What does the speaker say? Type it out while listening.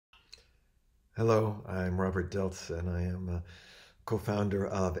Hello, I'm Robert Dilts, and I am a co-founder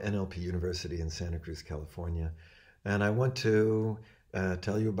of NLP University in Santa Cruz, California. And I want to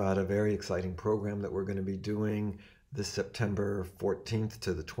tell you about a very exciting program that we're going to be doing this September 14th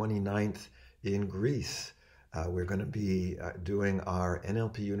to the 29th in Greece. We're going to be doing our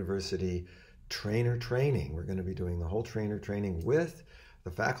NLP University Trainer Training. We're going to be doing the whole trainer training with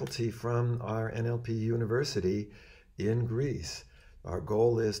the faculty from our NLP University in Greece. Our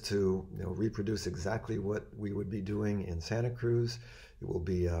goal is to reproduce exactly what we would be doing in Santa Cruz. It will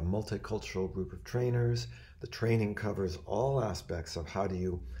be a multicultural group of trainers. The training covers all aspects of how do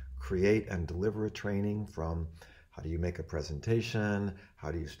you create and deliver a training, from how do you make a presentation,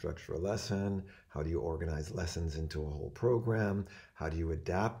 how do you structure a lesson, how do you organize lessons into a whole program, how do you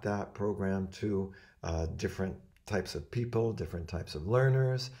adapt that program to different types of people, different types of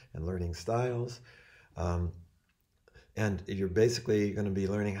learners and learning styles. And you're basically going to be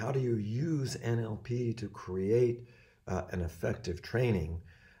learning how do you use NLP to create an effective training.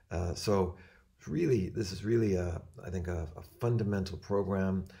 So really, this is really, I think, a fundamental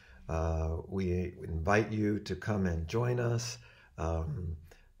program. We invite you to come and join us.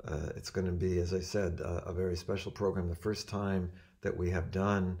 It's going to be, as I said, a very special program. The first time that we have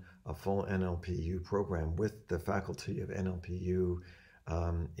done a full NLPU program with the faculty of NLPU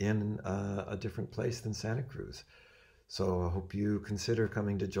in a different place than Santa Cruz. So I hope you consider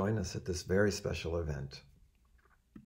coming to join us at this very special event.